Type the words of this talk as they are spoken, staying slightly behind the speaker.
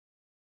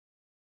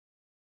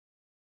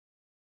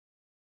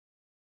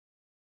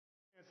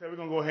So we're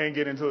going to go ahead and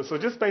get into it. So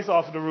just based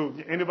off of the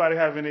root, anybody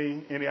have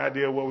any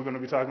idea what we're going to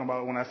be talking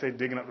about when I say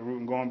digging up the root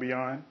and going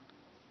beyond?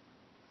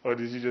 Or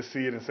did you just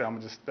see it and say, I'm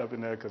going to just step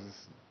in there because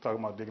it's talking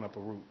about digging up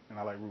a root, and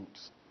I like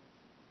roots?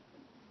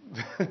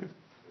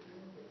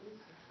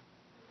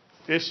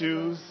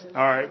 Issues,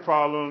 all right,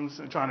 problems,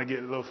 and trying to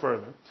get a little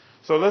further.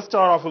 So let's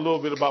start off a little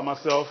bit about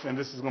myself, and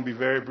this is going to be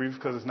very brief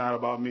because it's not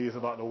about me, it's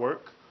about the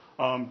work.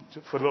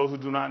 For those who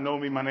do not know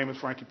me, my name is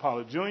Frankie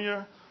Pollard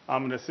Jr.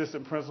 I'm an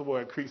assistant principal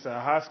at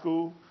Creekside High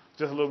School.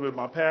 Just a little bit of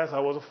my past, I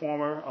was a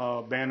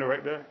former band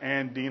director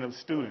and dean of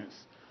students.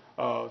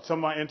 Some of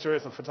my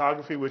interests are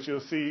photography, which you'll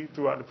see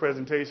throughout the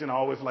presentation. I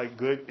always like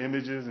good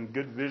images and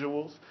good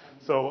visuals.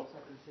 So,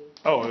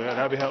 oh, yeah,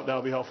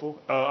 that'll be helpful.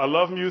 I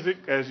love music.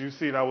 As you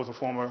see, I was a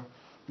former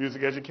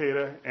music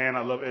educator, and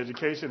I love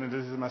education, and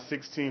this is my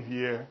 16th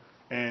year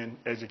in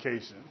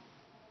education.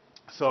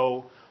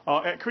 So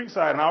at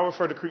Creekside, and I'll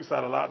refer to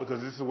Creekside a lot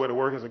because this is where the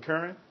work is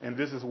occurring, and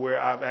this is where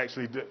I've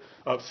actually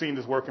seen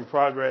this work in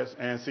progress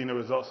and seen the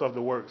results of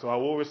the work. So I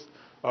will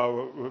I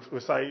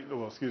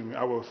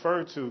will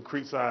refer to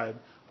Creekside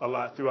a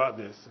lot throughout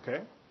this,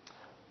 okay?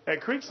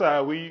 At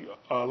Creekside, we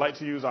like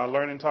to use our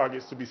learning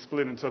targets to be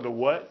split into the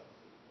what,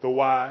 the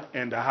why,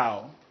 and the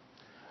how.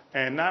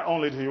 And not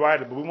only do you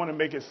write it, but we want to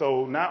make it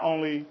so not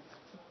only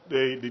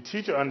the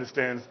teacher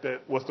understands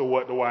that what's the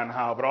what, the why, and the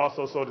how, but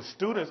also so the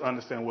students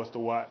understand what's the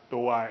what, the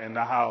why, and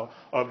the how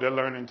of their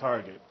learning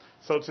target.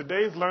 So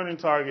today's learning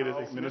target is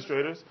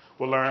administrators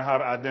will learn how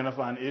to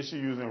identify an issue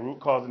using root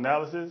cause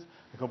analysis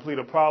and complete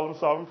a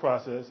problem-solving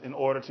process in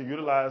order to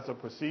utilize the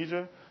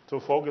procedure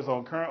to focus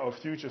on current or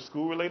future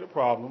school-related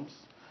problems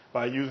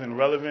by using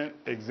relevant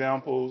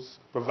examples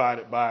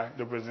provided by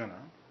the presenter.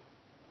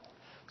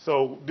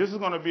 So this is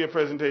going to be a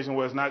presentation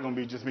where it's not going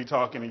to be just me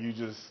talking and you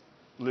just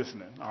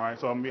listening, all right?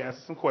 So I'm going to be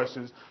asking some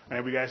questions,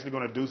 and we're actually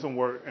going to do some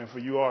work. And for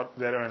you all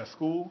that are in a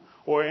school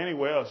or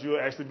anywhere else, you'll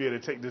actually be able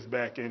to take this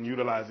back and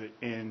utilize it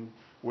in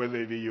whether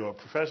it be your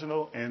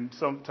professional and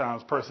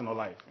sometimes personal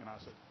life.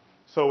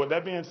 So with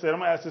that being said, I'm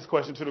going to ask this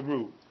question to the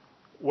group.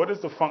 What is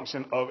the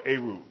function of a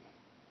root?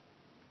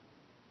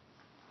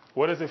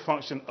 What is the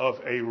function of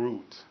a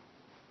root?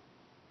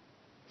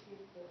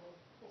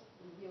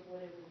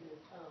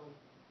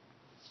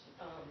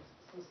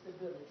 Some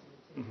stability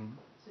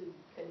to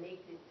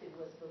connect it to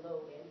what's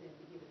below and then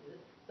to give it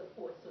the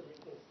support so that it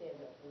can stand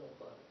up a little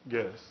further.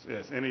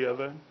 Yes. Any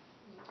other?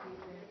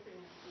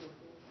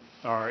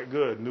 All right,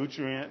 good.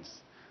 Nutrients.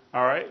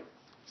 All right.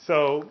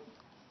 So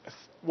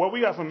what we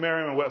got from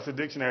Merriam-Webster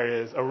Dictionary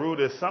is a root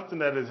is something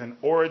that is an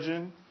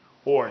origin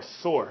or a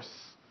source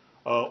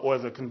or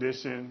is a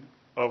condition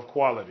of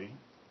quality.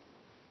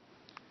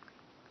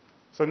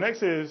 So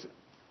next is,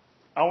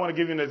 I want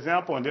to give you an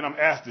example, and then I'm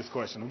asked this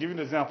question. I'll give you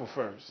an example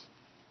first.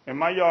 In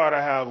my yard,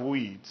 I have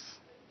weeds.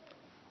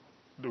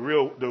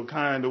 The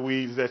kind of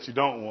weeds that you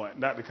don't want,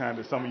 not the kind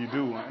that some of you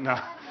do want.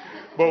 Now,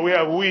 but we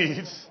have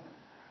weeds.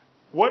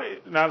 With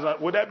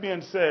that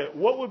being said,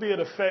 what would be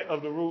the effect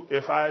of the root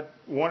if I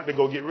wanted to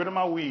go get rid of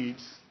my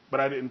weeds, but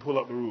I didn't pull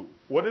up the root?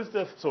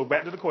 So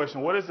back to the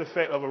question, what is the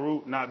effect of a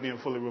root not being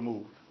fully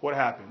removed? What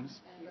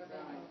happens?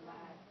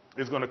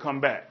 It's going to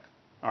come back,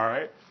 all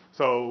right?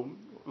 So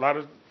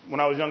when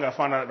I was young, I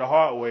found out the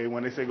hard way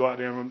when they say go out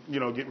there and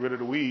get rid of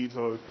the weeds,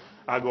 or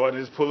I go out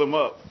and just pull them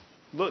up.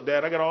 Look,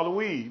 Dad, I got all the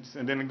weeds,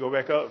 and then they go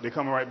back up. They're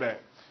coming right back.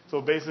 So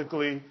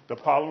basically, the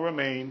problem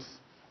remains,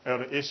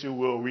 and the issue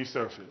will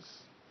resurface.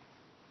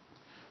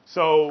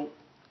 So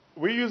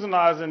we're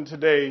utilizing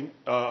today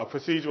a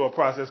procedure or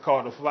process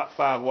called the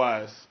 5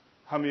 whys.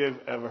 How many have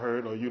ever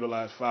heard or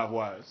utilized 5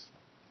 whys?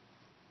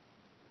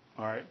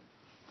 All right,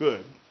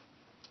 good.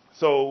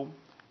 So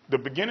the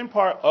beginning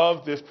part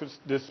of this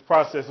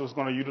process was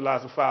going to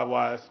utilize the 5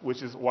 whys,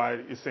 which is why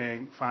it's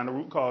saying find the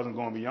root cause and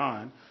going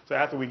beyond. So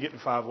after we get the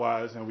 5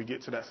 whys and we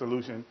get to that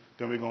solution,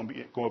 then we're going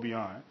to go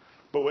beyond.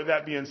 But with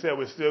that being said,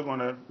 we're still going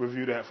to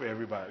review that for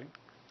everybody.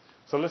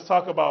 So let's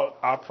talk about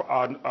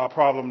our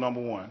problem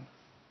number 1.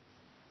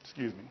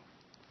 Excuse me.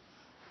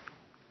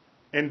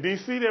 In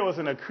D.C., there was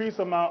an increased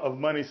amount of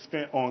money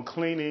spent on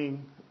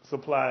cleaning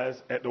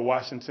supplies at the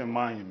Washington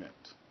Monument.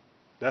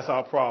 That's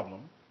our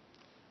problem.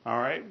 All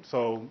right,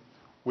 so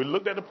we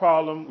looked at the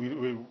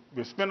problem.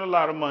 We spent a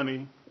lot of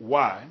money.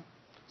 Why?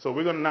 So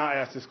we're going to now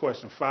ask this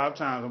question 5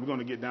 times, and we're going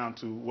to get down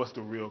to what's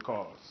the real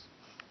cause.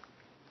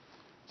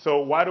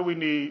 So why are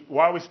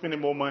we spending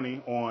more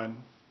money on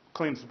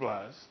cleaning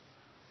supplies?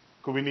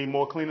 Because we need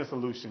more cleaning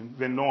solution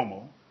than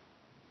normal.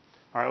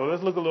 All right, well,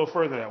 let's look a little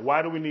further at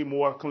why do we need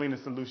more cleaning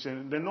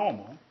solution than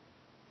normal?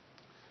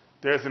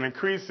 There's an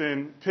increase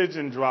in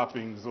pigeon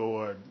droppings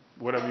or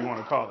whatever you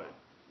want to call it.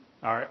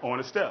 All right, on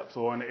the steps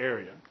or in the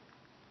area.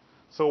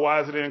 So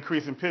why is it an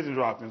increase in pigeon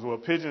droppings? Well,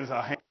 pigeons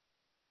are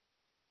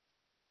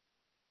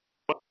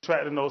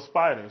attracting those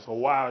spiders, or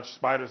why are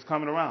spiders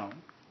coming around?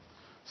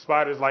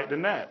 Spiders like the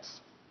gnats.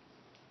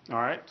 All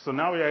right, so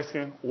now we're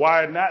asking,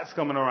 why are gnats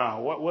coming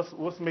around?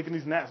 What's making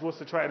these gnats? What's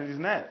attracting these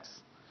gnats?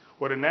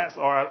 Well, the gnats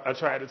are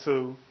attracted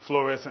to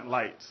fluorescent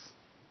lights.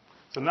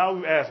 So now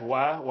we've asked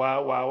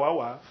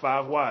why?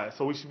 5 whys.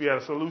 So we should be at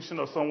a solution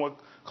or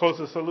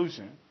closest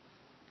solution.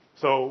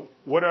 So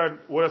what are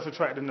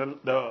subtracting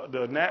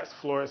the gnats,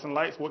 fluorescent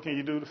lights? What can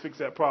you do to fix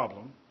that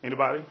problem?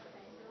 Anybody?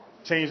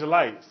 Change the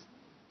lights.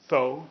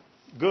 So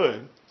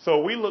good.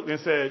 So we looked and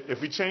said,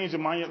 if we change the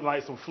monument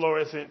lights from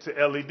fluorescent to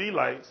LED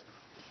lights,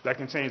 that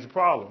can change the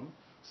problem.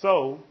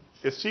 So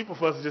it's cheaper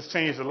for us to just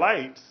change the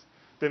lights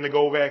than to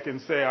go back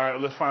and say, all right,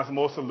 let's find some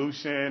more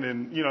solution,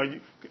 and you're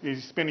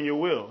spinning your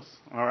wheels.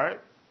 All right.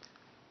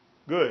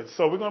 Good.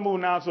 So we're going to move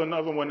now to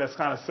another one that's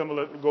kind of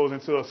similar, goes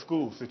into a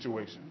school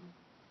situation.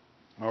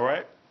 All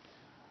right?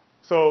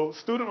 So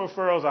student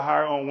referrals are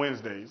higher on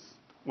Wednesdays.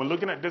 When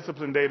looking at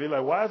discipline data,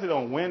 like, why is it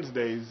on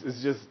Wednesdays?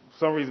 It's just, for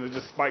some reason, it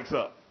just spikes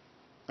up.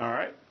 All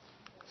right?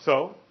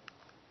 So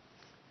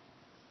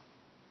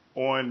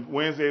on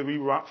Wednesday, we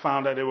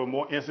found that there were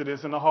more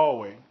incidents in the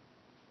hallway.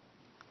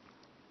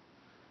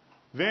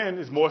 Then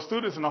there's more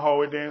students in the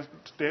hallway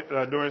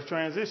during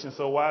transition.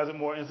 So why is it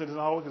more incidents in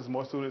the hallway? Because there's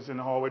more students in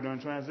the hallway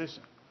during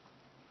transition.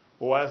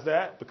 Well, why is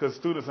that? Because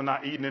students are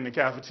not eating in the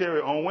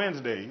cafeteria on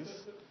Wednesdays,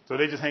 so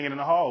they're just hanging in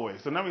the hallway.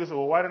 So now we say,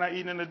 well, why are they not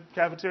eating in the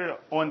cafeteria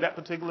on that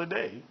particular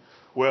day?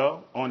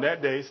 Well, on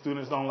that day,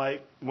 students don't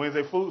like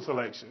Wednesday food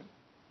selection.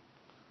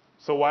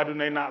 So why do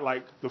they not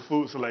like the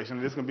food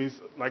selection? This can be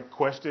like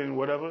question,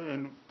 whatever,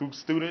 and through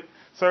student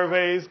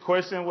surveys,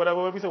 question,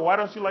 whatever. We say, why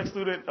don't you like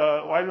why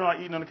are you not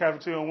eating in the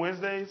cafeteria on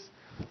Wednesdays?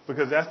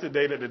 Because that's the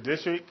day that the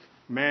district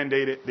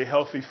mandated the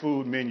healthy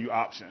food menu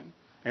option.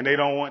 And they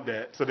don't want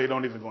that, so they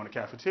don't even go in the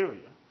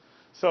cafeteria.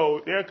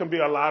 So there can be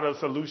a lot of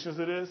solutions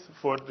to this.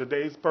 For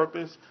today's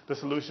purpose, the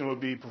solution would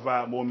be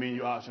provide more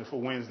menu options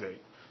for Wednesday.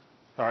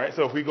 All right,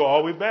 so if we go all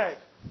the way back,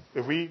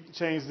 if we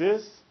change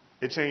this,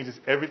 it changes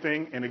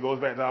everything, and it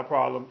goes back to our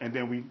problem, and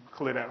then we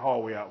clear that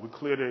hallway out. We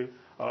clear the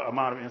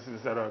amount of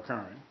incidents that are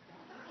occurring.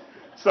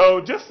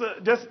 So just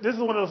this is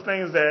one of those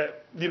things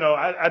that,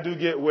 I do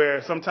get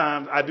where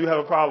sometimes I do have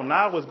a problem.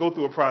 Now I always go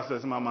through a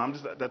process in my mind.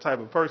 I'm just that type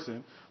of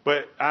person.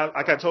 But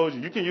like I told you,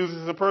 you can use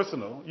this as a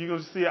personal. You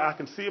can see I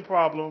can see a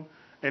problem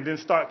and then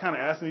start kind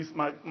of asking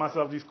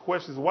myself these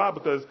questions. Why?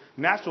 Because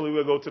naturally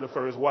we'll go to the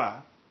first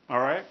why. All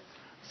right?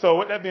 So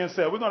with that being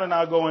said, we're going to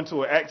now go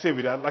into an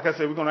activity. Like I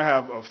said, we're going to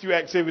have a few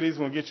activities.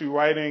 We're going to get you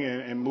writing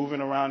and moving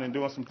around and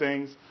doing some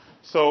things.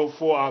 So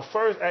for our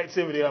first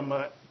activity, I'm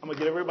going to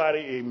get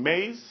everybody a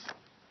maze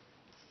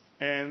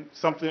and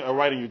a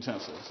writing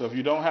utensil. So if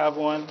you don't have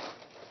one,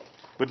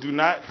 but do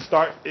not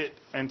start it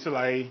until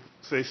I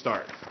say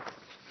start.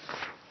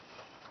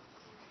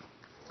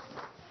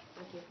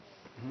 Thank you.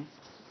 Mm-hmm.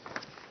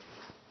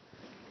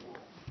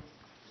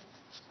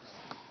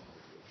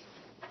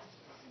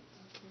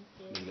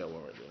 You got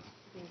one right there.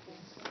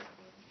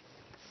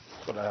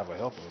 But I have a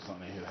helper or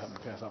something here to help me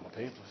pass out my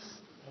papers.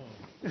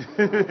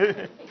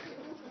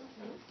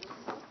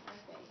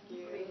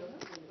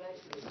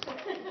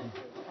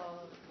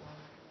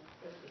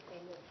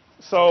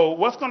 So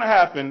what's going to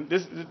happen,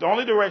 the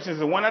only direction is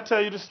that when I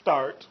tell you to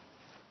start,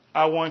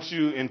 I want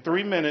you in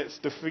 3 minutes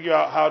to figure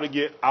out how to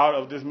get out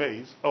of this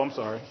maze. Oh, I'm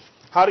sorry.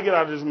 How to get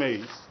out of this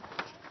maze.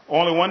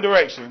 Only one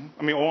direction.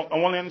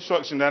 Only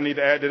instruction that I need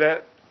to add to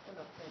that.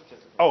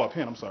 Oh, a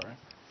pen, I'm sorry.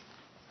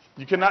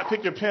 You cannot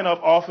pick your pen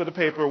up off of the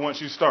paper once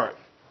you start.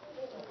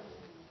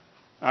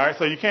 All right,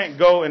 so you can't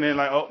go and then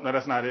oh, no,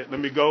 that's not it. Let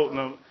me go.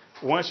 No.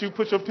 Once you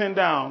put your pen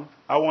down,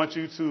 I want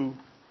you to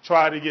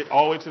try to get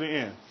all the way to the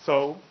end.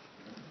 So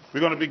we're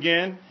going to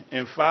begin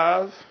in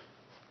 5.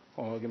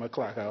 I'll get my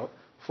clock out.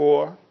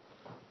 4,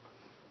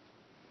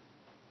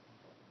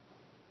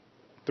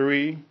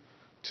 3,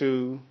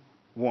 2,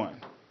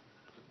 1.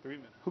 3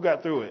 minutes. Who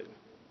got through it?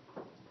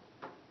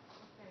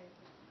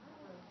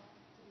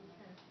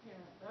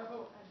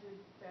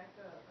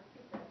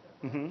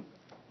 Mm-hmm. As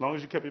long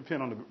as you kept your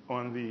pen on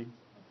the.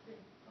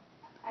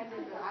 I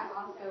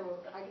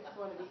just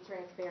want to be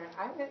transparent.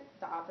 I went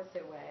the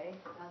opposite way.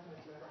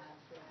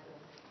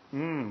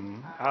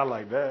 I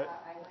like that.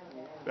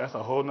 That's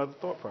a whole nother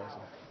thought process.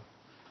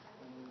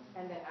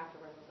 And then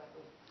afterwards was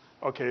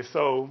like, okay,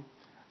 so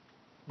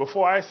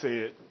before I say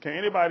it, can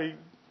anybody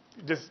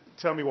just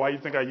tell me why you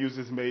think I use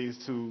this maze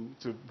to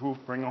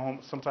bring home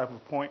some type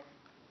of point?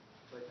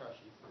 Like how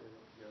she said,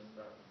 you gotta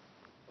start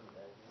from the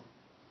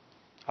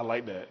beginning. I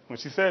like that. When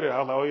she said it, I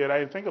was like, oh yeah, I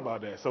didn't think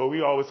about that. So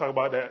we always talk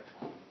about that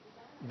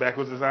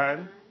backwards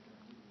design.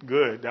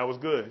 Good, that was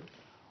good.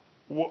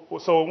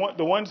 So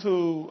the ones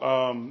who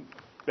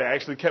that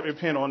actually kept your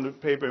pen on the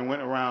paper and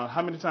went around,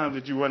 how many times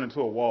did you run into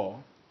a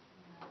wall?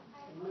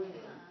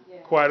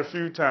 Quite a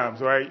few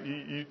times, right?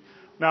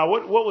 Now,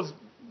 what was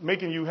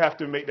making you have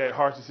to make that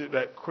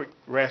that quick,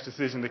 rash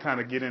decision to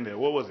kind of get in there?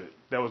 What was it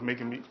that was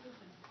making me?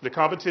 The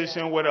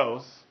competition, what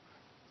else?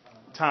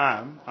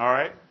 Time, all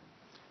right?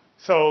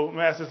 So let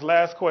me ask this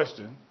last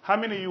question. How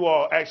many of you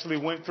all actually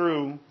went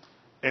through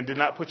and did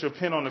not put your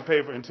pen on the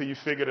paper until you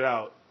figured it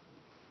out?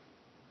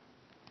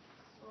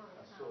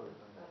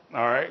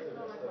 All right?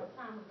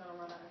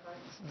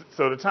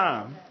 So the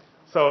time.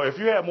 So if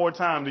you had more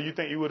time, do you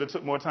think you would have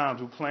took more time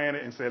to plan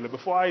it and say, look,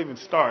 before I even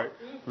start,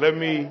 let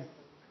me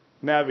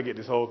navigate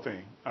this whole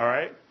thing? All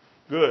right?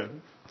 Good.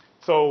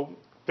 So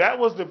that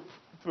was the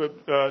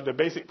the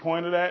basic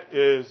point of that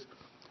is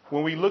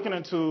when we're looking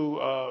into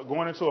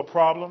going into a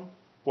problem,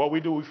 what we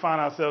do, we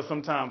find ourselves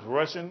sometimes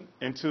rushing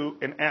into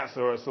an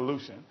answer or a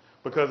solution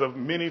because of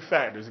many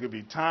factors. It could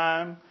be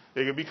time,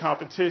 it could be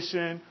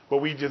competition, but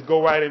we just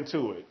go right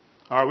into it.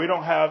 All right, we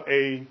don't have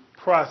a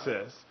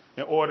process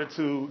in order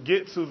to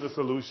get to the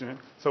solution,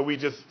 so we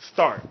just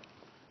start.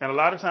 And a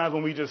lot of times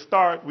when we just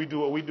start, we do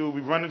what we do.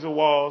 We run into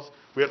walls.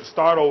 We have to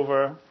start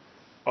over.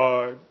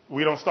 Or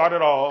we don't start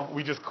at all.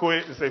 We just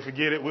quit and say,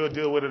 forget it. We'll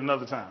deal with it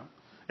another time.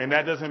 And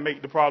that doesn't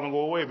make the problem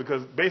go away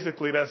because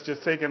basically that's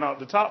just taking out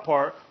the top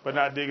part but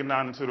not digging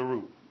down into the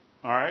root.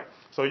 All right?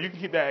 So you can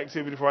keep that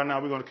activity for right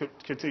now. We're going to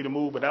continue to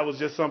move, but that was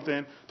just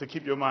something to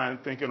keep your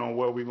mind thinking on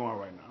where we're going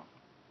right now.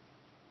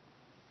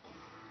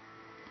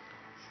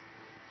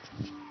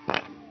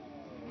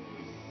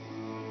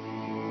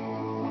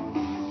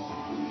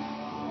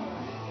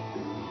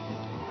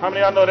 How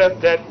many of y'all know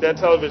that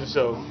television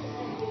show?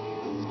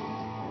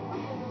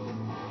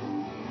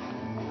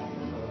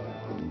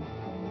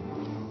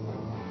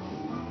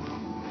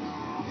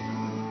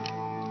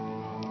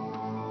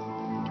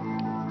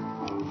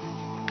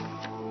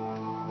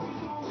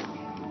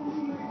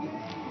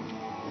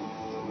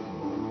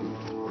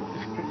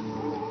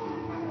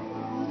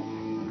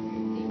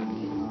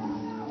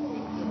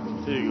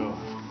 Here you go.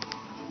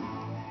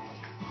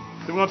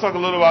 So we're going to talk a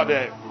little about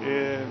that.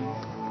 And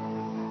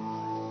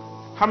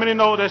how many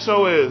know what that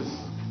show is?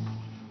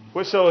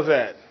 What show is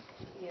that?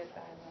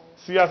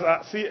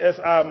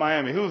 CSI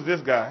Miami. Who's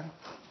this guy?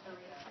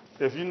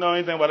 If you know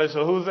anything about that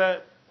show, who's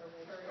that?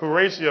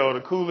 Horatio,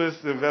 the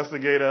coolest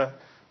investigator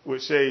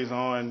with shades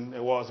on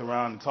that walks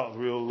around and talks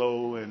real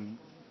low, and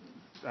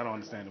I don't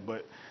understand it,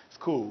 but it's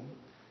cool.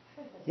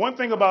 One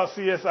thing about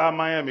CSI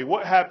Miami,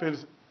 what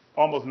happens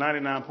almost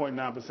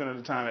 99.9% of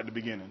the time at the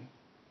beginning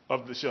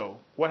of the show?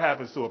 What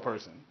happens to a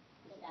person?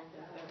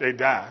 They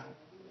die.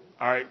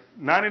 All right,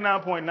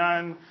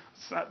 99.9,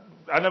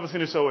 I've never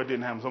seen a show where it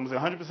didn't happen. So I'm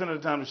going to say 100%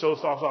 of the time the show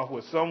starts off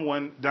with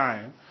someone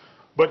dying.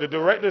 But the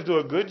directors do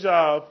a good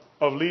job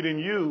of leading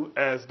you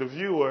as the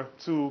viewer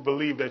to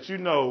believe that you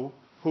know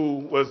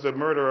who was the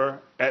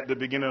murderer at the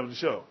beginning of the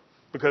show.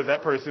 Because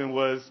that person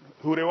was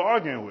who they were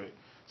arguing with.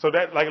 So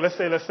that, like, let's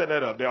set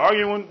that up. They're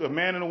arguing, a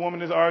man and a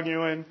woman is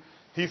arguing.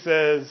 He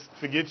says,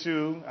 forget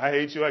you, I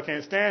hate you, I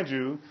can't stand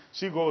you.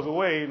 She goes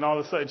away, and all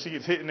of a sudden she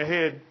gets hit in the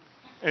head.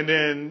 And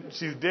then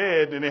she's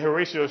dead, and then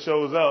Horatio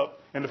shows up,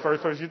 and the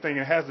first person you're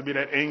thinking has to be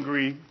that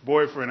angry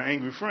boyfriend or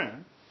angry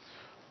friend.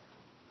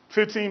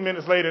 15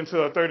 minutes later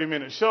into a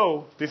 30-minute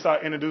show, they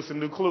start introducing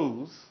new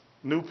clues,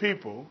 new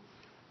people,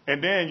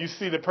 and then you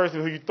see the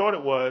person who you thought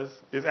it was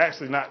is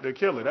actually not the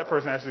killer. That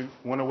person actually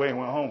went away and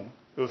went home.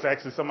 It was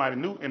actually somebody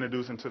new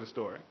introduced into the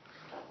story.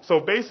 So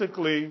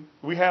basically,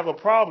 we have a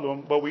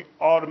problem, but we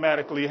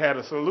automatically had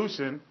a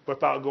solution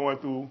without going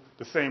through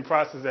the same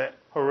process that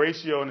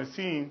Horatio and his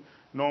team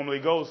normally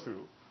goes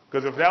through.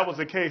 Because if that was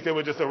the case, they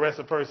would just arrest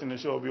a person and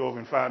the show would be over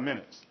in 5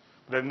 minutes.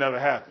 But that never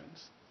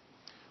happens.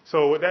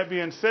 So with that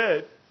being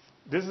said,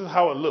 this is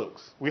how it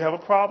looks. We have a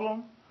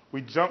problem,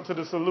 we jump to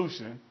the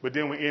solution, but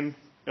then we end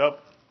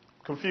up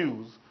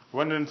confused,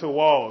 running into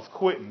walls,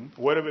 quitting,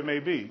 whatever it may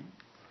be.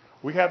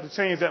 We have to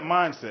change that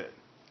mindset.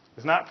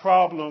 It's not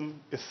problem,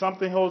 it's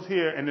something goes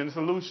here and then the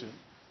solution.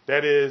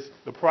 That is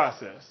the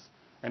process.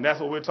 And that's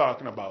what we're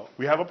talking about.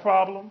 We have a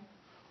problem,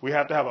 we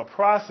have to have a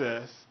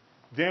process,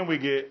 then we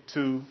get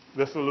to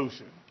the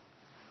solution.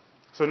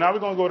 So now we're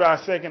going to go to our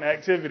second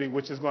activity,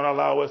 which is going to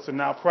allow us to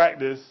now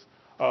practice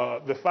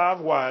the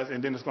 5 whys,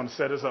 and then it's going to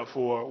set us up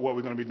for what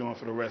we're going to be doing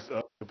for the rest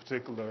of the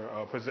particular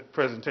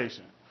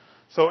presentation.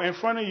 So in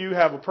front of you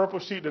have a purple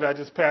sheet that I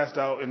just passed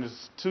out in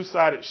this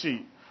 2-sided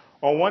sheet.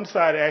 On one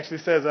side, it actually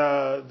says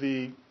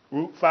the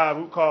 5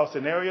 root cause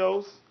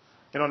scenarios,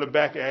 and on the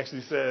back, it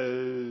actually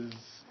says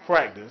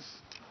practice.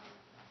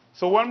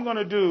 So what I'm going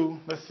to do,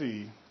 let's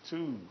see,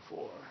 2,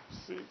 4,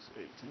 6,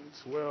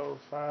 18, 12,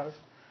 5.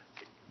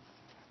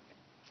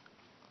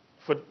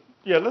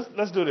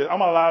 Let's do this. I'm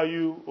going to allow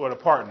you, or the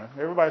partner.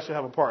 Everybody should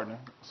have a partner,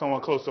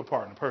 someone close to a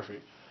partner.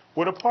 Perfect.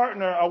 With a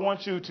partner, I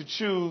want you to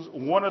choose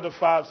one of the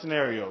 5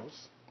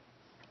 scenarios.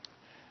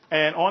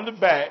 And on the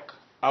back,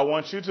 I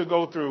want you to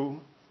go through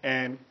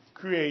and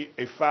create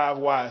a 5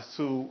 whys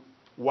to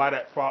why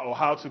that problem, or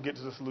how to get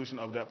to the solution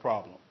of that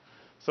problem.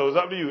 So it's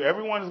up to you.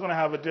 Everyone is going to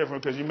have a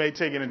different, because you may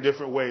take it in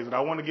different ways. And I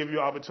want to give you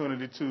an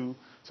opportunity to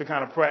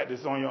kind of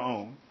practice on your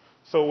own.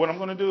 So what I'm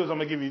going to do is I'm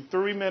going to give you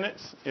 3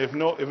 minutes. If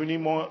we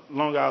need more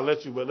longer, I'll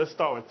let you. But let's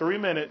start with 3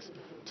 minutes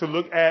to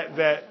look at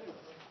that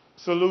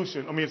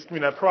solution,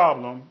 that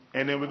problem.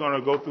 And then we're going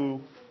to go through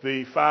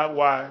the 5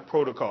 why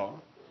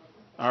protocol.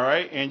 All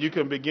right? And you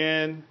can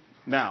begin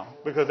now,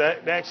 because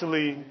that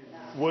actually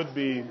would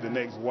be the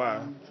next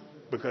why.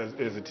 Because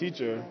as a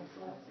teacher,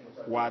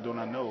 why don't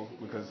I know?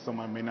 Because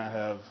someone may not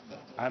have,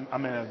 I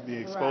may not be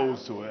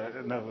exposed to it.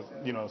 I never,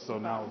 so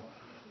now.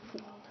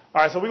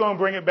 All right, so we're going to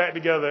bring it back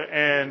together,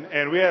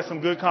 and we had some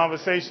good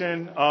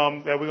conversation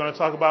that we're going to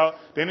talk about.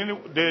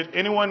 Did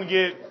anyone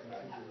get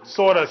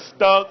sort of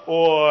stuck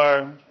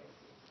or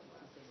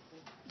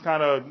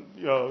kind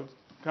of,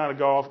 kind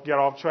of get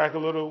off track a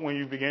little when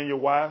you began your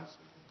whys?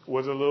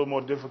 Was it a little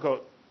more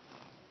difficult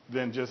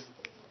than just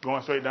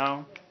going straight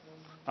down?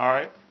 All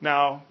right.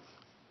 Now,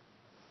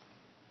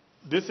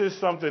 this is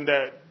something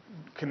that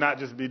cannot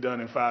just be done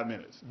in 5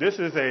 minutes.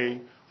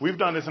 We've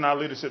done this in our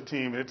leadership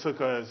team. It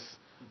took us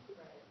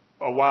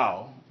a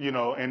while,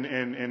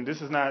 and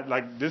this is not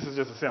like, this is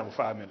just a sample,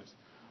 5 minutes.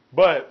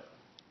 But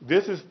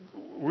this is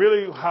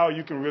really how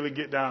you can really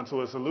get down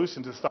to a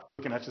solution to start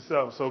looking at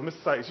yourself. So,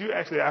 Mr. Sykes,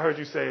 I heard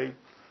you say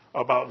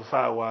about the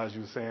 5 whys.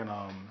 You were saying,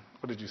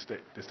 what did you state?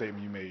 The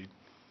statement you made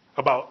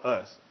about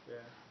us. Yeah.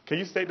 Can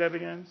you state that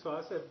again? So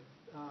I said,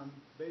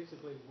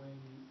 basically, when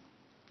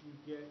you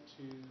get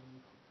to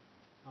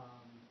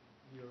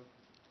you're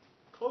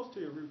close to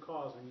your root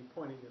cause when you're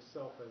pointing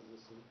yourself as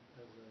a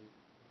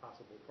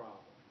possible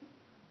problem,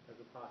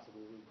 as a possible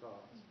root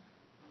cause.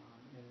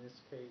 In this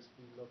case,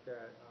 we looked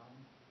at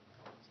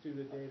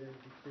student data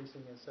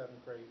decreasing in 7th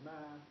grade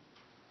math.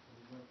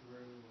 We went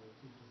through where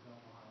teachers don't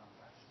know how to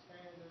practice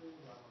standards,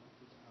 why don't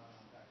teachers know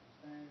how to practice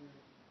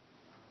standards.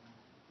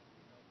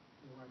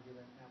 We weren't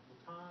given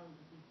ample time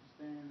to teach the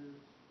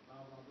standards,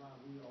 blah, blah, blah.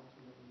 We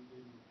ultimately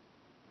didn't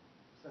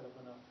set up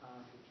enough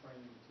time to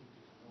train the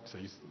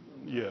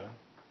teachers.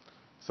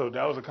 So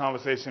that was a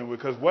conversation,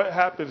 because what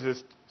happens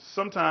is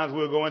sometimes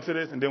we'll go into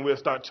this and then we'll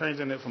start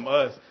changing it from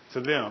us to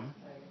them.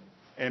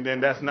 And then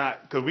that's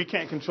not, because we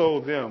can't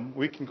control them.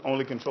 We can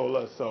only control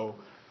us. So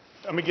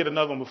let me get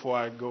another one before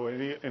I go.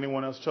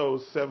 Anyone else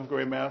chose 7th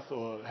grade math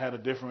or had a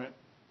different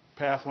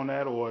path on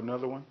that, or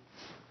another one?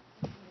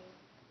 We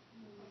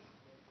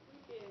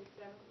did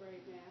 7th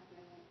grade math,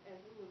 and as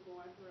we were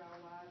going through our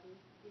whys,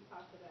 we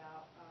talked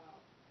about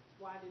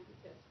why did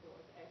the test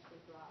scores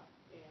actually drop,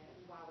 and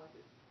why was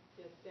it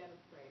just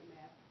 7th grade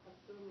math,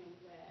 assuming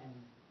that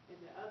in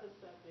the other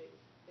subjects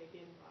they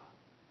didn't drop,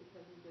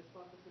 because we just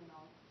focusing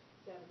on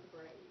 7th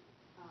grade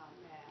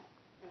math,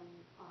 and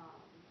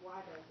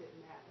why does it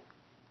matter?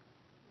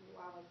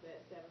 Why was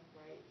that 7th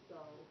grade so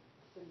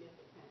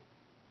significant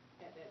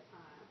at that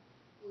time?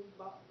 When we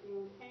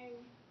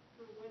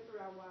went through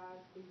our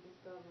whys, we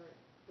discovered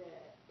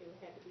that it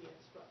had to be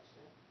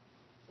instruction.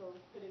 So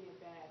putting it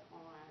back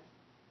on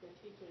the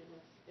teacher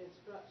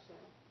instruction,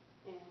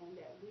 and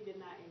that we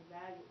did not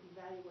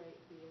evaluate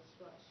the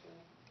instruction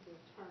to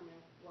determine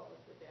what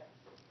was the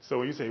deficit. So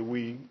when you say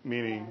we,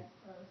 meaning?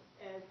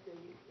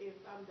 If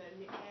I'm the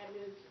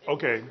admin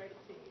Okay. administrative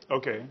team.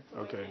 Okay. So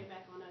Okay. it came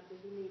back on us that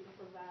we need to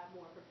provide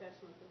more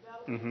professional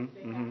development.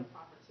 They have the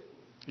proper tools.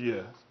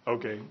 Yes.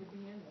 Okay.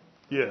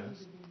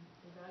 Yes.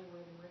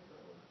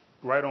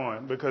 Right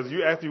on. Because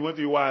after you went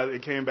through why,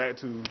 it came back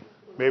to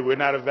maybe we're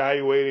not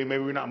evaluating,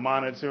 maybe we're not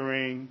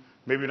monitoring,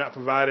 maybe we're not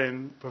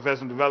providing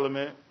professional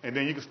development, and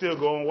then you can still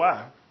go on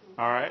why.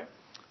 All right.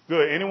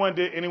 Good. Anyone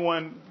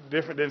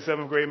different than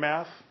 7th grade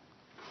math?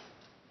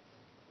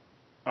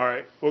 All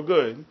right. Well,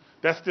 good.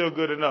 That's still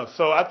good enough.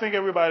 So I think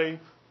everybody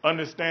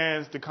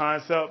understands the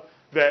concept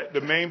that the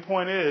main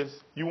point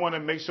is you want to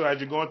make sure as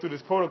you're going through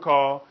this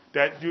protocol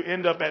that you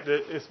end up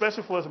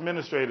especially for us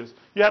administrators,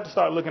 you have to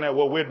start looking at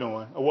what we're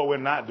doing or what we're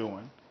not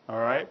doing. All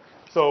right.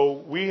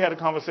 So we had a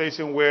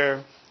conversation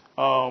where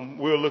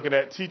we were looking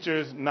at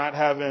teachers not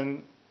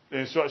having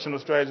instructional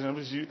strategies. I'm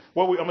going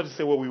to just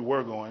say where we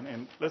were going,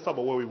 and let's talk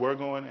about where we were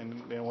going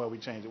and then where we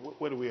changed it.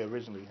 What did we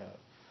originally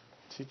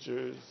have?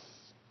 Teachers.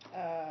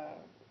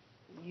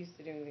 Used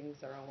to doing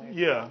things their own way.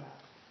 Yeah.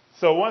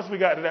 So once we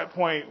got to that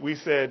point, we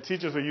said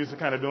teachers were used to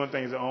kind of doing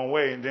things their own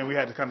way, and then we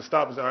had to kind of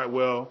stop and say, all right,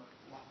 well,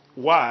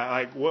 why?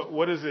 Like,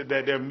 what is it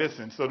that they're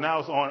missing? So now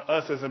it's on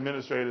us as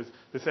administrators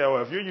to say,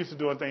 well, if you're used to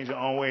doing things your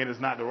own way and it's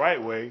not the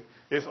right way,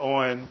 it's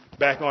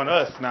back on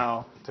us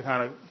now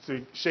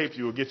to shape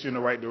you or get you in the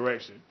right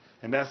direction.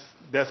 And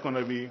that's going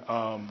to be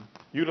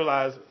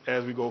utilized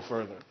as we go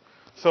further.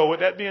 So with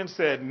that being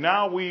said,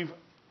 now we've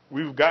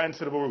gotten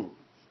to the root.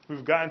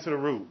 We've gotten to the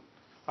root.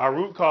 Our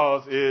root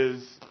cause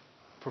is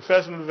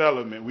professional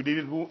development. We need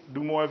to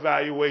do more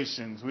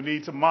evaluations. We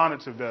need to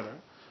monitor better.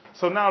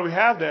 So now we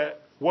have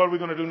that. What are we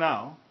going to do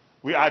now?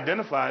 We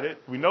identified it.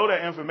 We know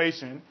that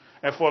information.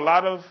 And for a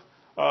lot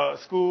of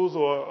schools,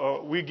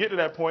 or we get to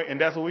that point, and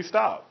that's where we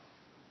stop.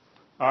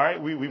 All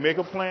right? We make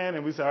a plan,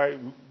 and we say, all right,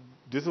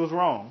 this was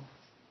wrong.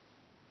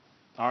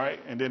 All right?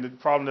 And then the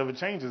problem never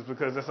changes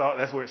because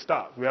that's where it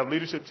stops. We have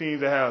leadership teams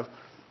that have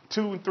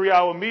 2 and 3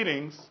 hour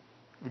meetings.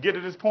 We get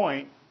to this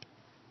point,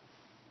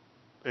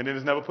 and then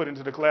it's never put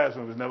into the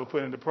classroom. It's never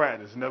put into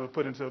practice. It's never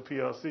put into a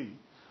PLC.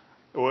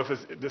 Or if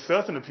it's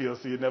discussed in the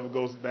PLC, it never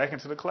goes back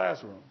into the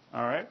classroom.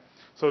 All right?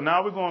 So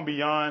now we're going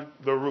beyond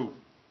the root.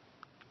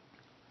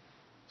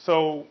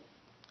 So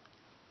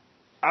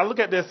I look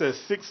at this as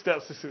 6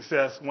 steps to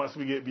success once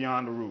we get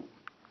beyond the root.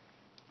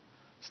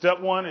 Step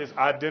 1 is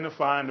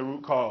identifying the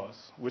root cause,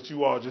 which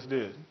you all just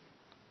did.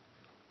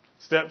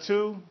 Step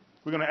 2,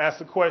 we're going to ask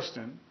the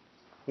question,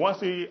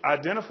 once we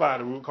identify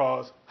the root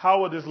cause,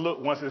 how will this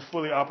look once it's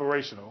fully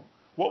operational?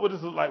 What would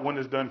this look like when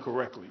it's done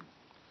correctly?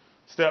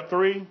 Step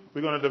 3,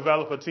 we're going to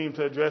develop a team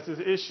to address this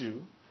issue.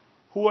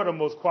 Who are the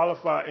most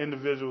qualified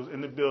individuals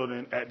in the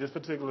building at this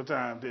particular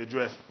time to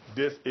address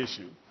this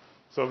issue?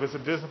 So if it's a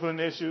discipline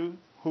issue,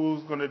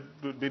 who's going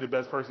to be the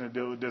best person to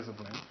deal with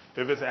discipline?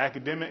 If it's an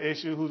academic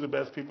issue, who's the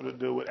best people to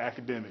deal with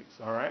academics,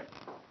 all right?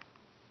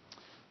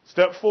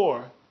 Step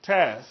 4,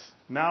 tasks.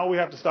 Now we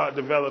have to start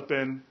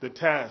developing the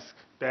tasks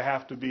that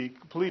have to be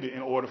completed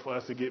in order for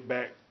us to get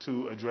back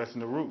to addressing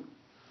the root.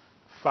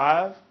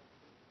 5,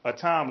 a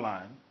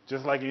timeline.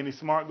 Just like any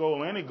SMART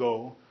goal or any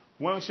goal,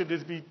 when should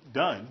this be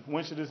done?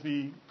 When should this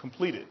be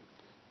completed?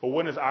 Or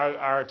when is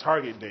our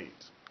target date?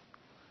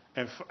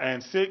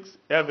 And 6,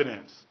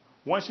 evidence.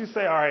 Once you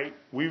say, all right,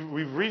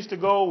 we've reached the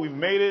goal, we've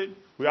made it,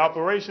 we're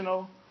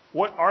operational,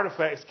 what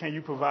artifacts can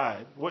you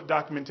provide? What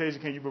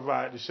documentation can you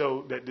provide to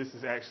show that this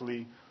is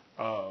actually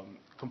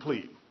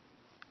complete?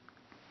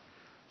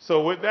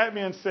 So with that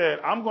being said,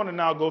 I'm going to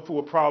now go through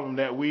a problem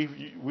that we've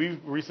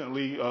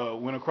recently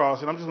went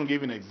across, and I'm just going to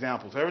give you an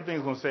example. So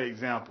everything's going to say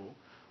example.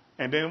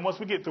 And then once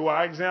we get through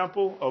our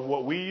example of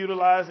what we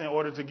utilize in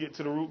order to get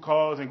to the root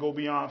cause and go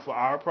beyond for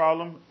our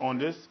problem on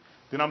this,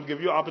 then I'm going to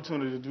give you an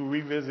opportunity to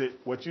revisit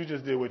what you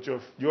just did with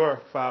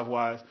your 5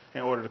 whys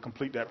in order to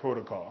complete that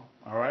protocol.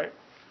 All right?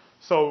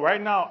 So right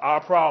now,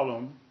 our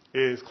problem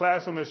is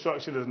classroom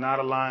instruction is not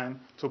aligned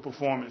to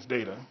performance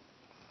data.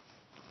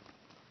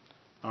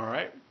 All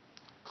right?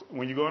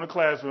 When you go in the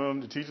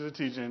classroom, the teachers are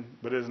teaching,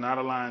 but it's not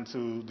aligned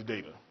to the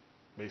data,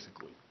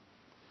 basically.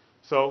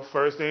 So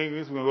first thing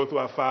is we're going to go through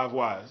our 5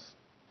 whys.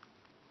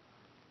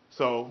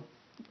 So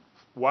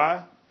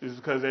why? Is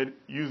because they're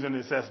using the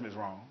assessments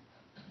wrong,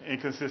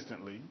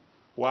 inconsistently.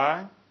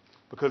 Why?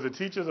 Because the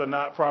teachers are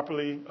not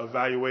properly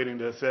evaluating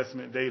the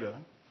assessment data.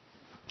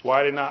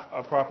 Why are they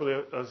not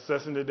properly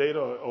assessing the data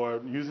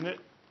or using it?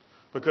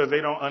 Because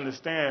they don't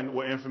understand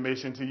what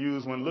information to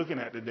use when looking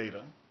at the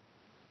data.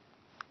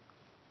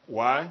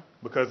 Why?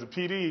 Because the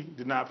PD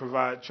did not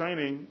provide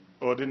training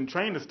or didn't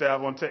train the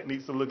staff on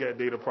techniques to look at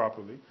data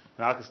properly.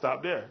 Now I can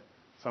stop there.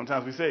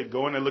 Sometimes we say,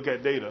 go in and look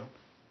at data.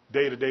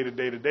 Data, data,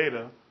 data,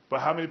 data.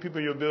 But how many people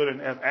in your building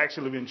have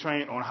actually been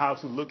trained on how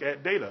to look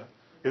at data?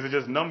 Is it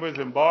just numbers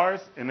and bars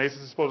and they're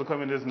supposed to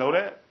come and just know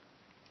that?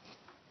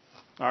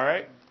 All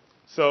right?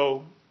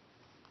 So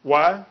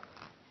why?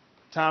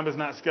 Time is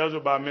not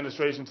scheduled by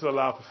administration to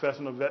allow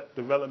professional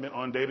development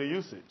on data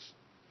usage.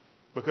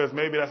 Because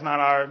maybe that's not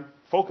our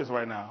focus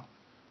right now.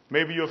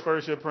 Maybe you're a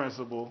first-year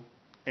principal,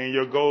 and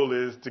your goal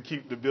is to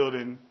keep the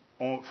building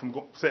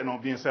from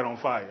being set on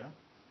fire.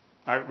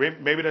 All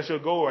right, maybe that's your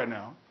goal right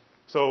now.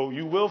 So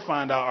you will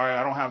find out, all right,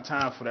 I don't have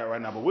time for that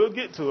right now. But we'll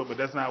get to it, but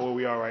that's not where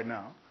we are right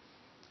now.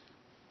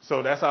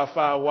 So that's our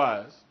 5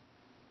 whys.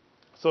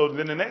 So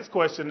then the next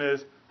question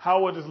is,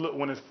 how would this look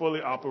when it's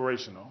fully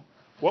operational?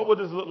 What would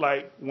this look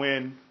like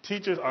when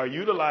teachers are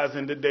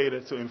utilizing the data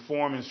to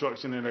inform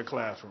instruction in their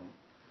classroom?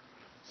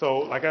 So,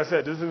 like I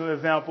said, this is an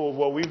example of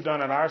what we've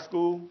done at our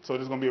school. So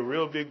there's going to be a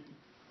real big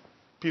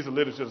piece of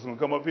literature that's going to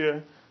come up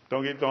here.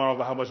 Don't get thrown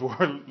over how much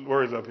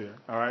words up here,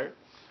 all right?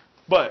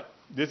 But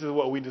this is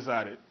what we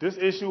decided. This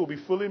issue will be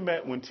fully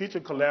met when teacher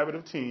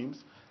collaborative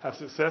teams have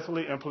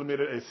successfully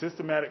implemented a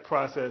systematic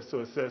process to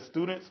assess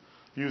students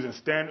using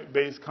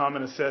standard-based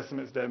common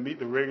assessments that meet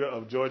the rigor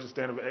of Georgia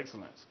Standard of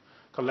Excellence.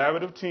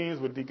 Collaborative teams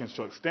would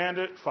deconstruct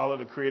standard, follow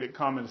the created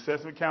common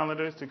assessment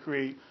calendars to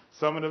create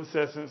summative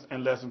assessments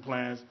and lesson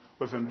plans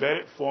with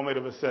embedded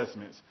formative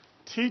assessments.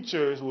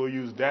 Teachers will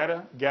use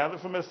data gathered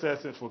from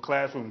assessments for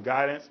classroom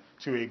guidance,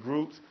 create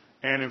groups,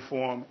 and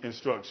inform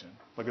instruction,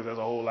 because there's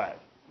a whole lot,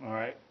 all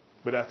right?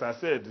 But as I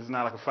said, this is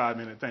not like a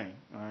 5-minute thing,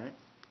 all right?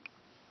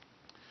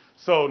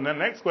 So the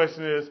next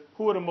question is,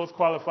 who are the most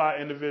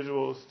qualified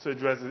individuals to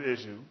address this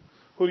issue?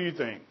 Who do you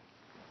think?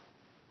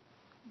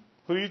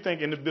 Who do you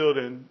think in the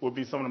building would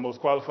be some of the most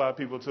qualified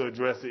people to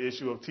address the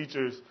issue of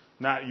teachers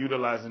not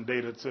utilizing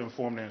data to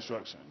inform their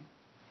instruction?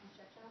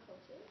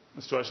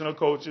 Instructional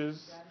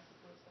coaches,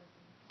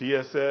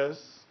 DSS,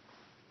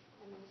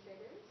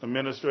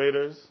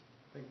 administrators.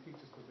 I think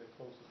teachers because they're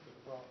closest to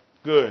the problem.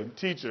 Good,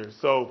 teachers.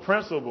 So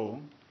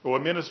principal or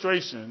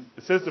administration,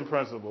 assistant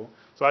principal.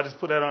 So I just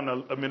put that on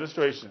the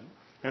administration.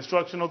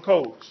 Instructional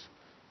coach,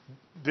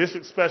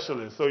 district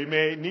specialist. So you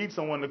may need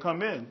someone to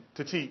come in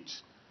to teach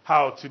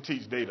how to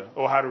teach data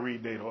or how to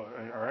read data, all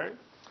right?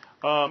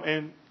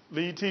 And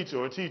lead teacher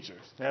or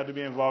teachers. They have to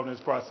be involved in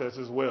this process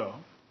as well.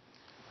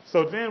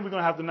 So then we're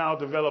going to have to now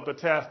develop a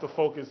task to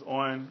focus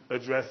on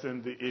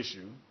addressing the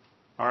issue.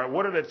 All right,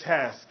 what are the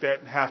tasks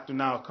that have to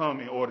now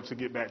come in order to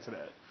get back to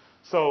that?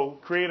 So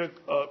create an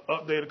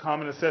updated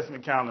common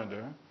assessment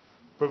calendar.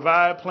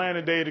 Provide plan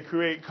a day to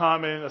create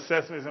common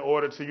assessments in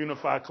order to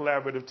unify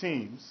collaborative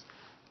teams.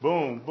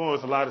 Boom, boom,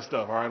 it's a lot of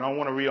stuff, all right? I don't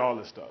want to read all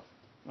this stuff,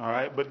 all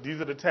right? But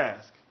these are the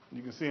tasks.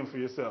 You can see them for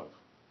yourself.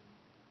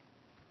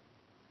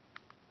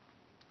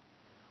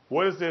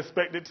 What is the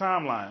expected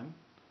timeline?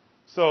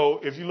 So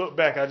if you look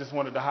back, I just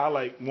wanted to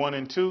highlight 1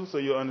 and 2 so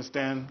you'll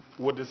understand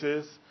what this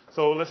is.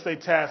 So let's say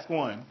task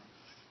 1.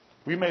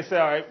 We may say,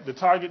 all right, the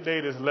target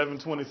date is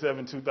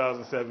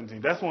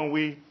 11/27/2017. That's when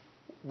we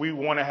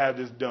want to have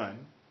this done.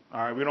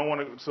 All right, we don't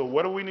want to. So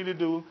what do we need to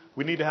do?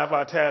 We need to have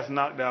our task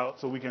knocked out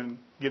so we can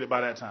get it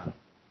by that time.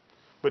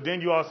 But then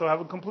you also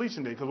have a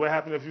completion date, because what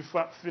happens if you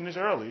finish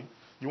early?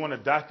 You want to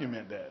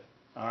document that,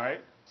 all right?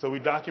 So we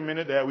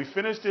documented that. We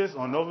finished this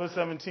on November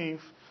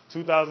 17th,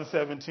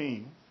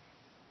 2017.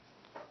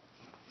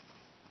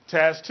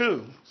 Task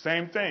 2,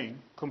 same thing.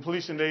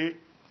 Completion date,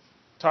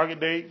 target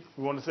date.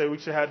 We want to say we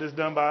should have this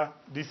done by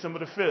December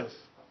the 5th.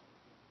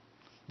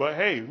 But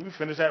hey, we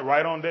finished that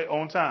right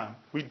on time.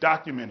 We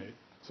documented.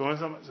 So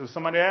when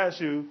somebody asks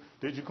you,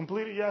 did you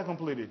complete it? Yeah, I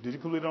completed it. Did you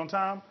complete it on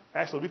time?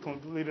 Actually, we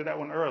completed that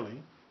one early.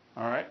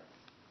 All right?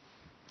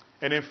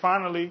 And then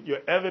finally, your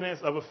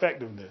evidence of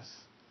effectiveness.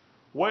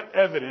 What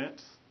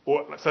evidence,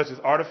 or such as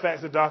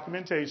artifacts of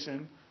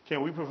documentation,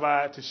 can we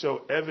provide to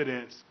show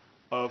evidence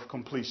of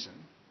completion?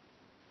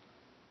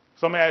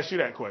 So I'm going to ask you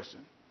that question.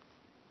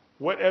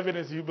 What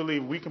evidence do you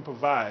believe we can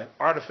provide,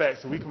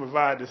 artifacts that we can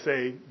provide to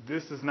say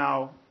this is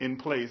now in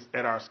place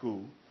at our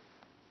school?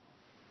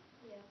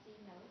 PLC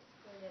notes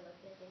where they look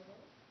at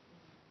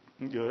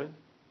data. Good.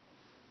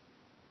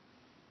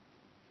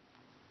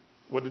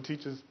 What do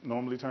teachers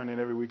normally turn in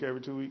every week,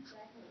 every 2 weeks?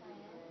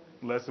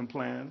 Lesson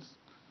plans.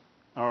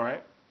 All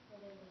right.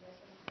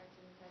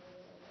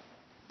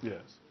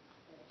 Yes.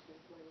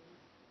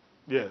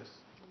 Yes.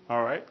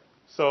 All right.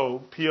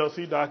 So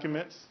PLC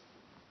documents,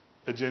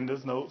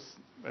 agendas, notes,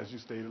 as you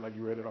stated, like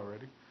you read it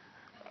already.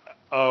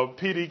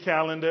 PD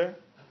calendar,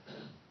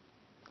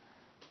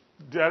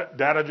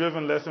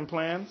 data-driven lesson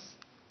plans,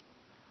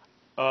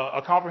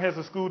 a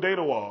comprehensive school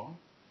data wall.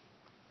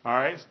 All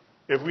right.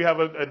 If we have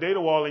a data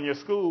wall in your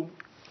school,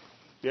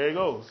 there it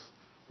goes.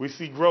 We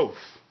see growth.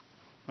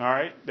 All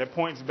right. That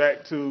points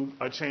back to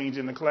a change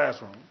in the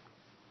classroom.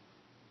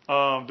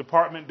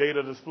 Department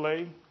data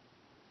display,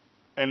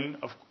 and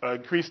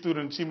increased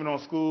student achievement on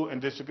school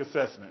and district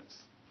assessments.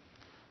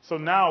 So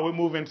now we're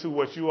moving to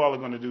what you all are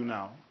going to do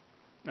now.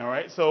 All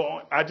right.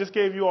 So I just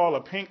gave you all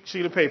a pink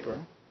sheet of paper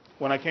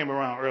when I came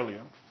around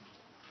earlier.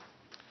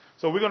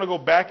 So we're going to go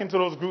back into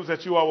those groups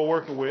that you all were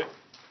working with.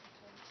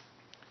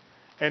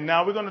 And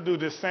now we're going to do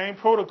this same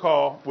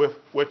protocol with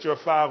your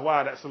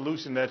 5Y, that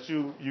solution that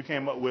you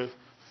came up with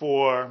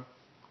for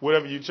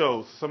whatever you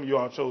chose. Some of you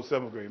all chose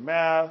 7th grade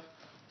math.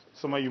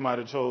 Some of you might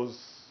have chose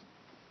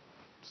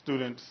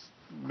students,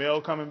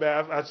 male coming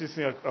back. I just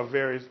see a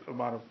various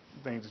amount of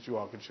things that you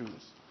all can choose.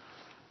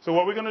 So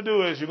what we're going to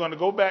do is you're going to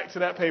go back to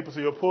that paper. So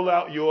you'll pull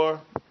out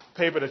your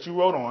paper that you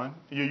wrote on.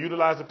 You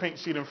utilize the pink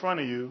sheet in front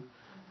of you.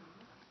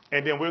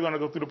 And then we're going to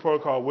go through the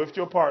protocol with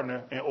your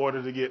partner in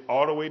order to get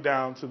all the way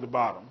down to the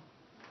bottom.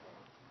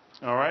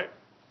 All right?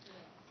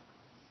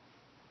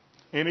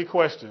 Any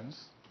questions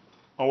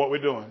on what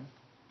we're doing?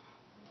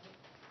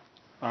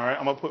 All right,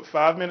 I'm going to put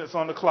 5 minutes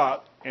on the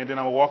clock, and then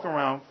I'm going to walk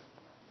around,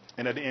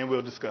 and at the end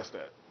we'll discuss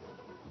that.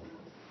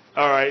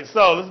 All right,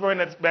 so let's bring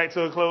that back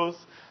to a close.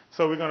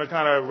 So we're going to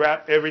kind of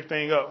wrap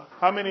everything up.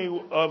 How many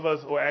of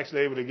us were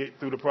actually able to get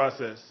through the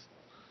process?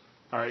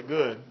 All right,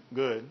 good,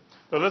 good.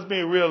 So let's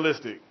be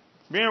realistic.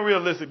 Being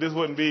realistic, this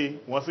wouldn't be,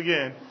 once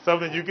again,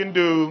 something you can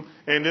do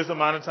in this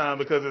amount of time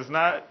because it's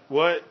not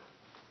what?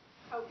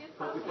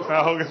 It's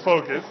not hocus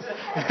pocus.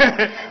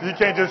 You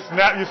can't just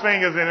snap your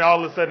fingers and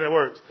all of a sudden it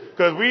works.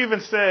 Because we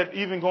even said,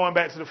 even going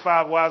back to the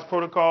 5 Whys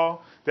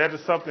protocol, that is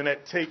something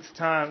that takes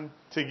time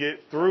to get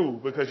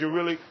through because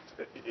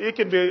it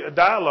could be a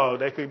dialogue.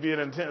 That could be an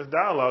intense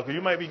dialogue because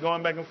you might be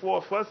going back and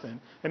forth fussing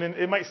and then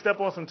it might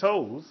step on some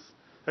toes,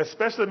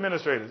 especially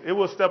administrators. It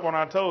will step on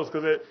our toes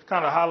because it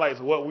kind of highlights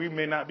what we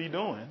may not be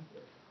doing,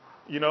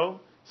 you know.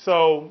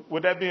 So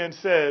with that being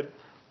said,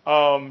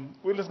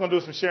 we're just going to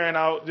do some sharing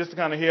out just to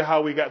kind of hear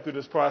how we got through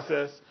this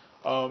process.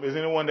 Is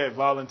anyone that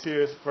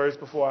volunteers first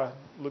before I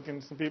look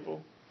into some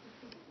people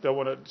that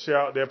want to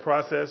share out their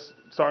process,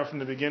 starting from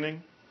the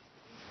beginning?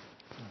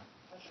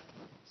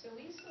 So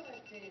we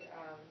selected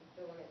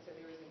the one that said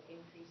there was an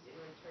increase in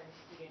return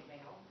student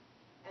mail.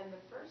 And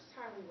the first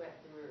time we went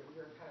through it, we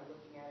were kind of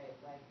looking at it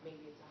like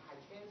maybe it's a high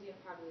transient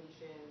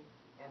population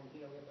and,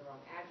 we have the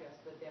wrong address.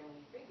 But then we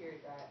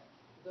figured that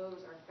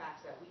those are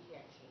facts that we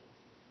can't change.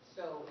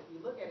 So if we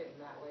look at it in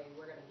that way,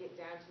 we're going to get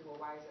down to, well,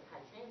 why is it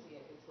high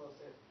transient? It's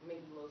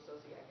maybe low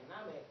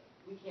socioeconomic.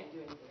 We can't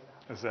do anything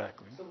about it.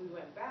 Exactly. So we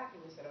went back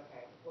and we said,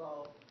 okay,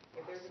 well,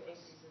 if there's an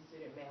increase in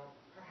student mail,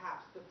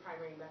 perhaps the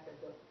primary method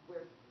of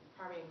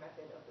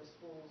the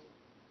schools,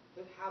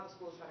 how the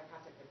schools try to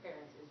contact their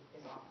parents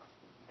is off.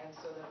 And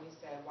so then we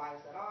said, why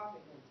is that off?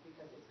 And it's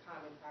because it's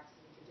common practice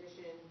and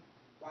tradition.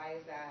 Why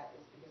is that?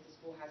 It's because the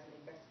school hasn't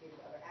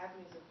investigated other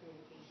avenues of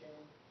communication.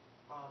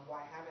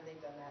 Why haven't they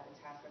done that? The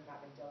task has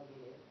not been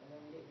delegated, and then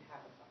we didn't have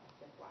a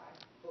fifth why.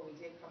 But we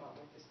did come up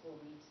with the school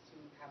needs to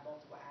have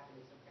multiple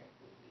avenues of parent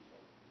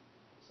communication.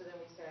 So then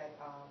we said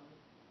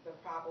the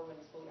problem when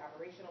it's fully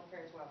operational,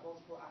 parents will have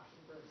multiple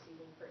options for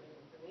receiving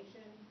pertinent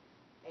information,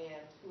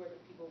 and who are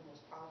the people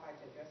most qualified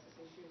to address this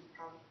issue?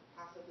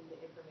 Possibly the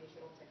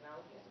informational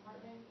technology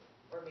department,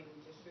 or maybe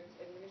district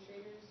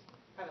administrators,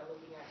 kind of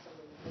looking at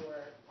something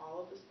for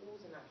all of the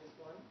schools and not just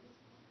one.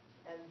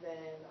 And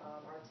then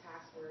our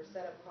tasks were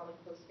set up calling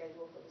post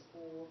schedule for the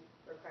school,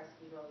 request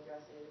email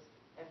addresses,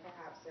 and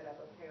perhaps set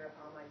up a parent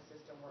online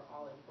system where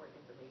all important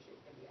information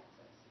can be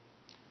accessed.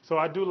 So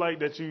I do like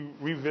that you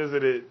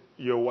revisited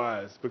your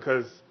whys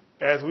because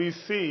as we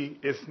see,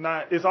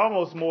 it's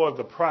almost more of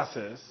the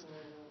process.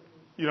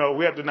 You know,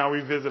 we have to now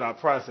revisit our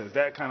process.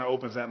 That kind of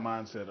opens that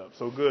mindset up.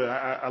 So good.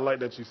 I like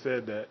that you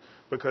said that,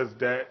 because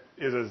that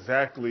is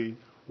exactly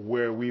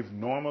where we've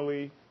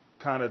normally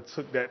kind of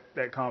took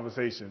that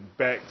conversation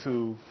back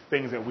to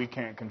things that we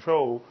can't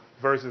control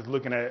versus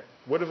looking at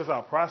what if it's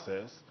our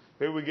process.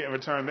 Maybe we're getting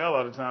return mail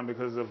all the time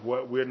because of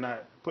what we're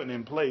not putting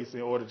in place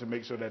in order to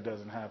make sure that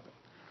doesn't happen.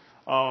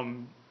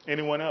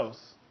 Anyone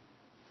else?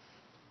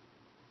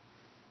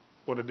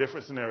 What a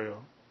different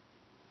scenario.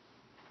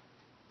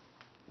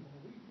 Well,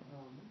 we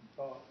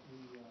thought we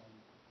did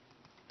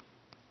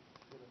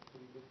a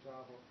pretty good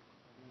job of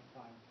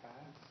identifying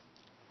tasks.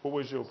 What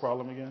was your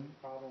problem again? The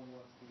problem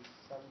was the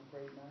 7th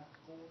grade math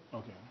board.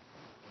 Okay.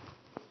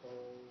 So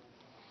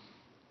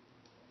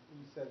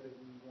we said that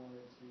we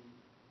wanted to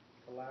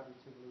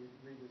collaboratively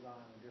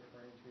redesign a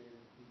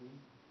differentiated PD,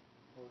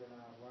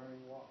 organize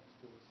learning walks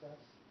to assess,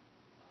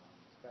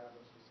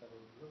 establish a set of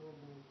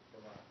deliverables,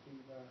 provide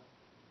feedback,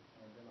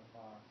 and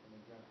identify some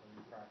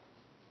exemplary practices.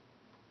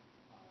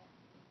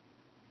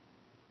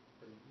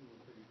 We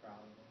were pretty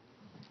proud of them.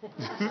 In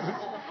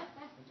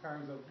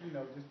terms of,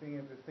 just being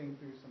able to think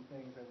through some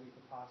things that we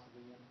could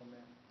possibly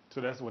implement.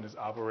 So that's when it's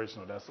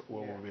operational. That's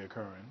what will be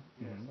occurring.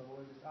 Yeah, so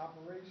when it's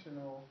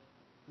operational,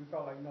 we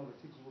felt like, the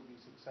teachers would be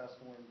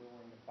successful in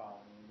doing the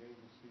following: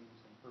 engaging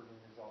students, improving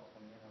results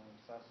from the interim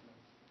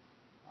assessments,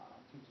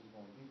 teachers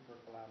going deeper,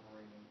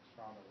 collaborating,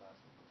 stronger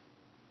lessons,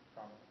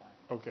 stronger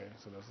planning. Okay,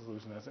 so that's the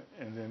solution.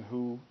 And then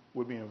who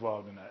would be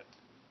involved in that?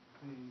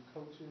 The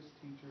coaches,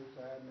 teachers,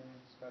 admin,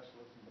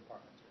 specialists, and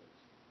department chairs.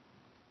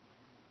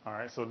 All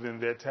right, so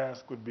then their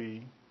task would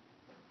be?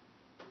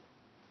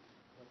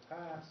 The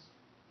tasks,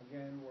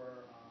 again,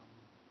 were,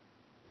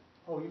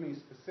 you mean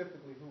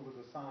specifically who was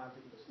assigned to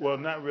each step? Well,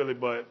 not really,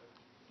 but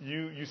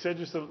you said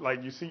you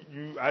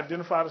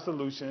identified a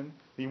solution.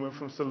 You went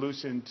from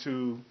solution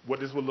to what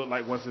this would look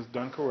like once it's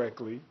done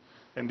correctly.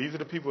 And these are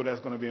the people that's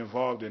going to be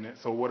involved in it.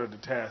 So what are the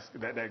tasks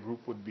that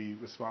group would be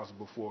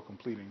responsible for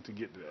completing to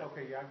get to that?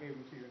 Okay, I gave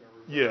them to you in a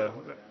review. Yeah,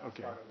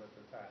 okay. I started with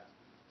the task.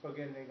 So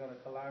again, they're going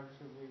to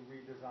collaboratively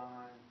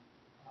redesign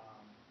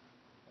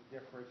a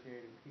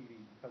differentiated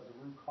PD, because the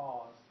root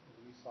cause, as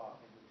we saw,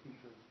 is the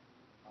teacher's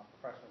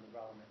professional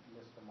development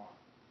missed the mark.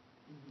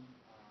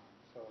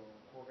 So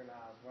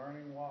organize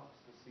learning walks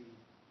to see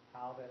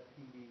how that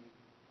PD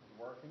is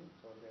working,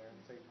 so they're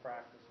in safe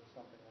practice or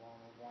something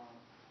along those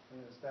lines, and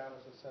then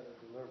establish a set of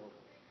deliverables.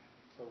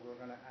 So we're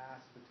going to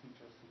ask the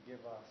teachers to give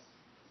us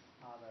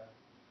how that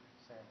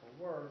sample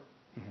work,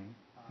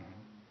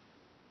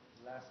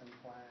 lesson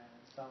plan,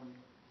 some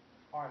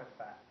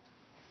artifact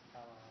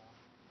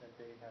that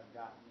they have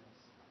gotten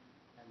us,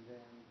 and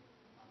then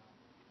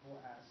we'll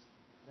ask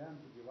them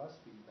to give us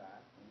feedback,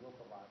 and we'll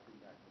provide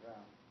feedback to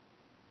them,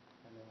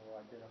 and then we'll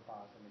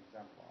identify some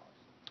exemplars.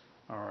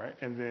 All right,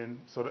 and then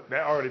so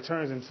that already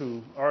turns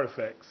into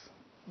artifacts,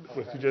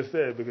 what you just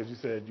said, because you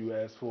said you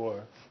asked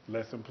for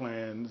lesson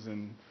plans,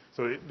 and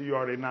so you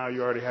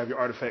already have your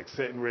artifacts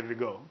set and ready to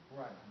go.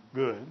 Right.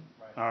 Good.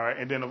 Right. All right,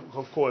 and then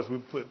of course we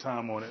put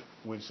time on it.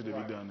 When should it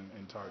be done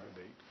in target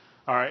date?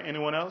 All right.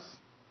 Anyone else?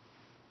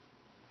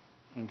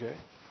 Okay.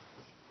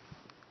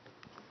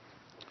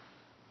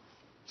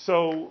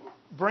 So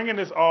bringing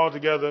this all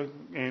together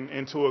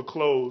into a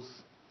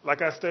close,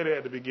 like I stated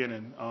at the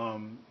beginning,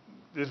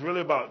 it's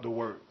really about the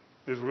work.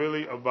 It's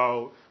really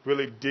about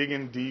really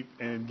digging deep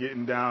and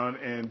getting down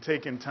and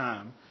taking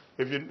time.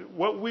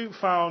 What we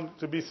found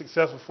to be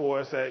successful for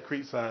us at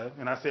Creekside,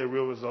 and I say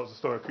real results, the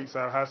story of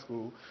Creekside High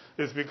School,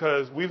 is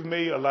because we've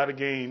made a lot of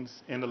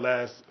gains in the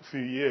last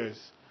few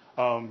years.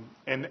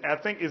 And I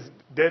think it's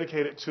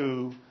dedicated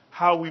to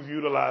how we've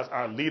utilized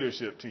our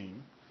leadership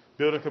team,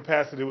 building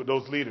capacity with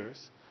those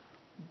leaders,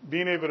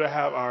 being able to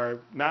have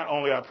not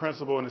only our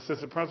principal and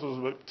assistant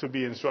principals to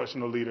be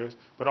instructional leaders,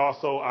 but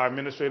also our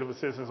administrative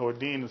assistants or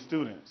dean of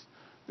students,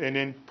 and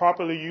then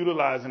properly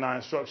utilizing our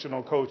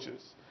instructional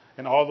coaches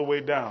and all the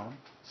way down.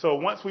 So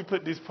once we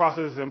put these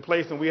processes in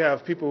place and we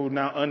have people who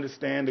now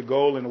understand the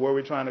goal and where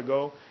we're trying to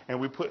go, and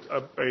we put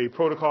a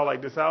protocol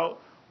like this out,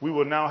 we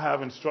will now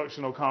have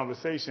instructional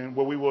conversation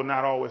where we will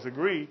not always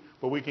agree,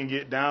 but we can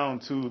get down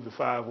to the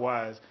 5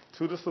 whys,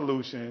 to the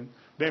solution.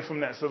 Then from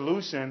that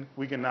solution,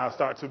 we can now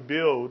start to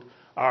build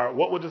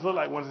what would this look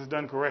like once it's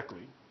done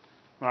correctly?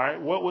 All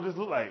right, what would this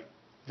look like?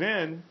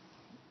 Then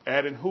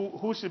add in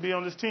who should be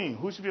on this team,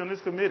 who should be on this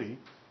committee,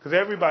 because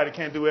everybody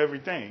can't do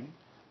everything.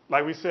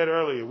 Like we said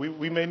earlier,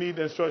 we may need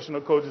the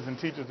instructional coaches and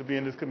teachers to be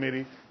in this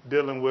committee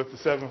dealing with the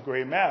 7th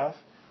grade math.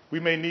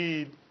 We may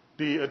need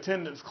the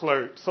attendance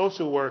clerk,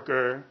 social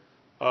worker,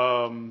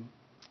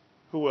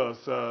 who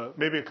else?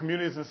 Maybe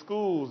communities and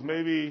schools,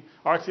 maybe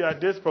RTI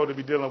DISPRO to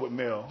be dealing with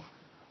mail.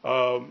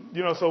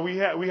 So we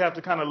have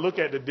to kind of look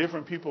at the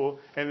different people,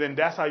 and then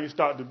that's how you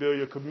start to build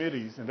your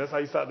committees, and that's how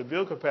you start to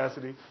build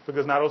capacity,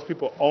 because now those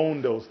people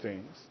own those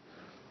things.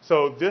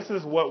 So this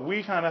is what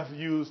we kind of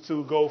use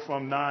to go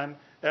from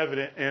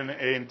non-evident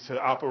into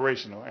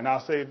operational. And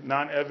I'll say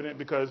non-evident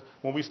because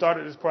when we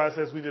started this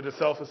process, we did a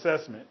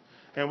self-assessment.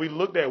 and we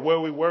looked at where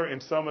we were in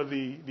some of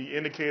the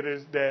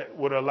indicators that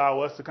would allow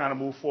us to kind of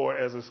move forward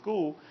as a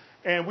school,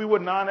 and we were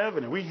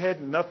non-evident. We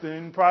had nothing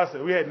in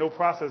process. We had no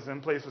process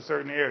in place for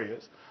certain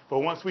areas. But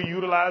once we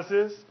utilized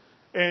this,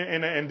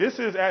 and this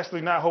is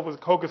actually not hocus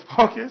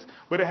pocus,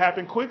 but it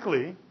happened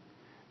quickly.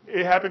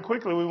 It happened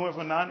quickly. We went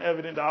from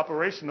non-evident to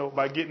operational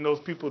by getting those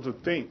people to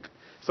think.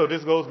 So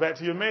this goes back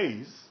to your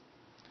maze.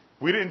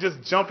 We didn't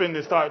just jump in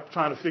and start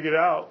trying to figure it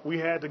out. We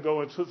had to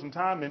go and put some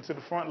time into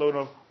the front load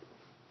of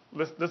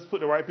let's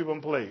put the right people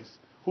in place.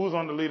 Who's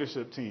on the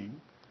leadership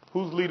team?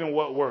 Who's leading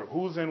what work?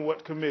 Who's in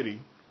what committee?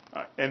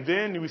 And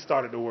then we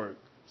started to work.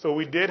 So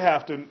we did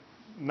have to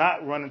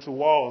not run into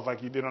walls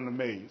like you did on the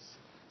maze.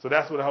 So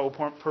that's what the whole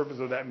purpose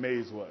of that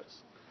maze was.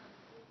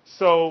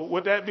 So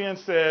with that being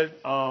said,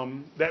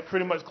 that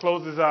pretty much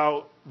closes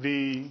out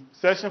the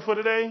session for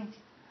today.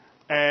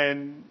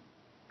 And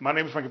my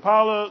name is Frankie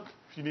Pollock.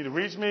 If you need to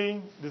reach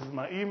me, this is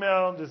my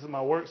email. This is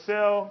my work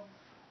cell.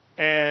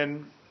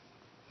 And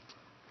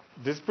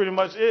this is pretty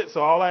much it.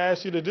 So all I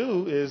ask you to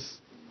do is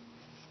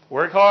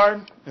work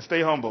hard and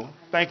stay humble.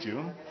 Thank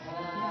you.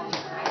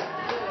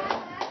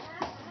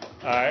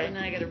 All right. And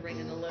I got to bring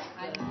in the left.